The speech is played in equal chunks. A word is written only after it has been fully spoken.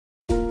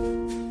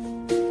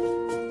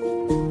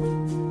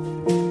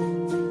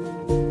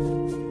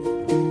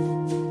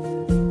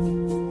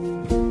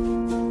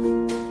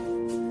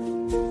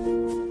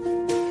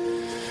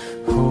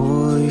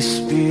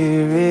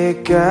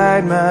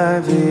my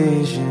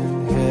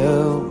vision,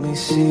 help me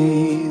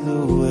see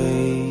the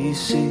way you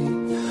see.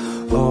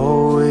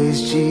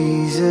 Always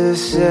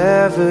Jesus,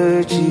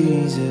 ever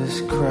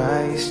Jesus,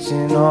 Christ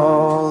in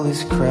all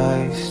is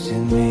Christ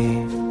in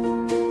me.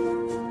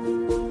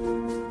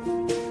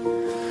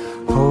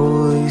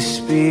 Holy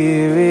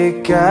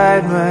Spirit,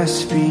 guide my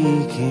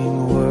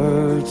speaking,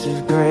 words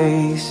of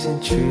grace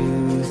and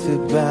truth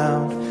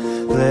abound.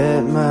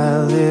 Let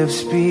my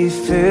lips be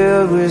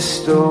filled with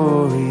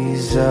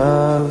stories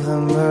of the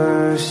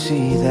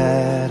mercy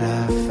that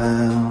I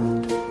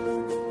found.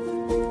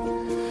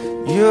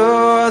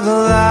 You're the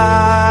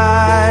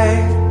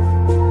light,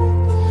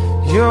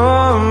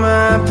 you're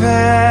my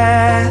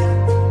path,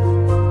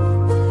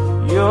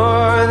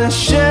 you're the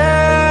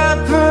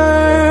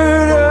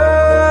shepherd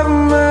of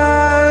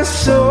my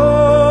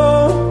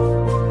soul.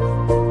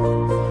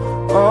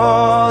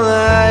 All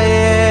I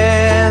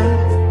am,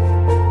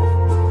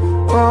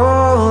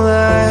 all I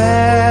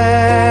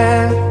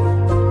have.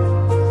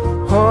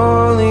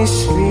 Holy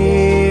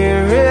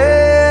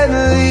Spirit,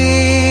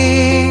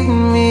 lead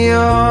me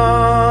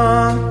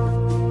on.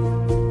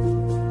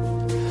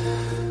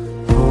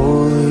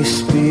 Holy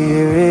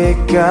Spirit,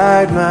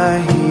 guide my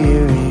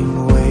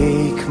hearing,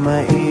 wake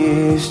my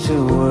ears to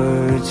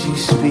words you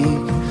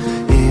speak.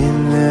 In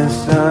the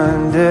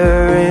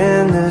thunder,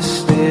 in the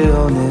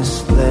stillness,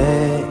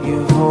 let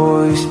your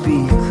voice be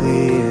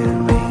clear to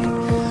me.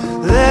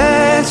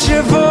 Let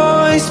your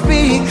voice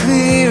be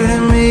clear to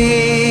me.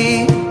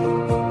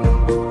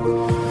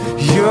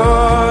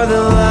 You're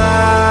the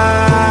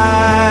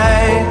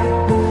light,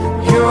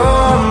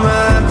 you're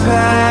my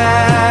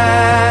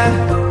path,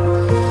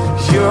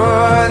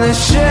 you're the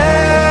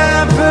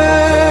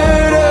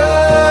shepherd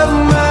of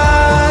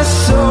my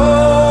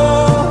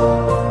soul.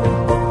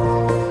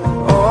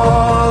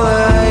 All I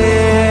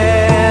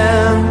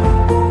am,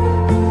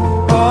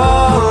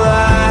 all I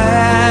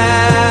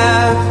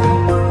have.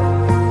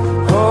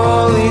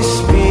 Holy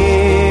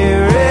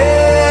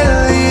Spirit,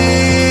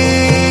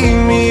 lead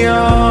me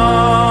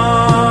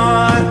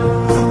on.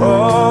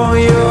 Oh,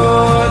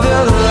 you're the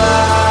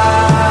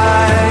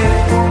light,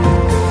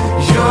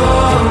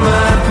 you're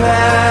my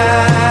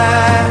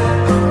path,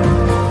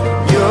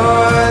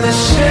 you're the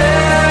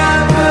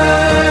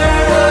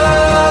shepherd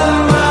of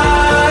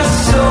my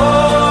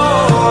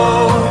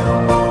soul.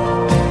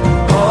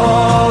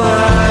 All I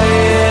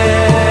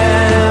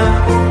am,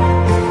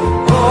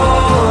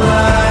 all I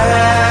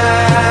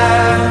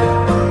have.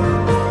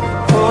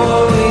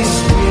 Holy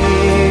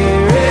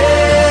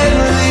Spirit,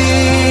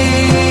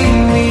 lead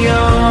me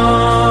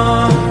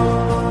on.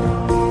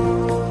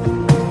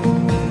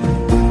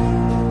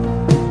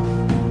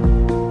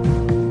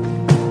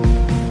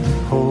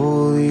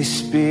 Holy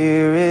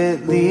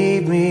Spirit,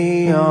 lead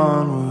me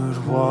onward,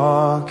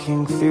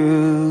 walking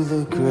through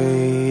the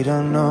great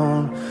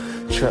unknown,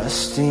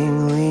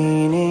 trusting,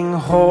 leaning,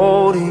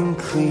 holding,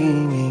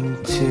 clinging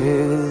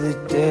till the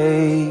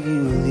day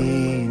you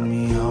lead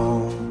me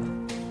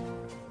home.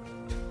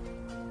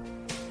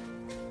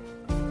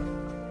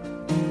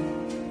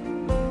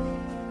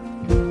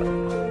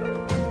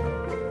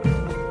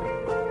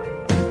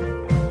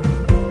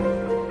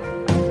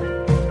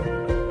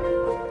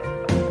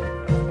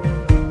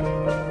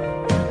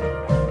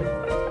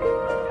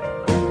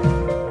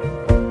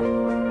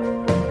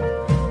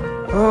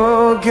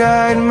 Oh,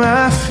 guide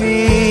my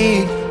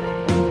feet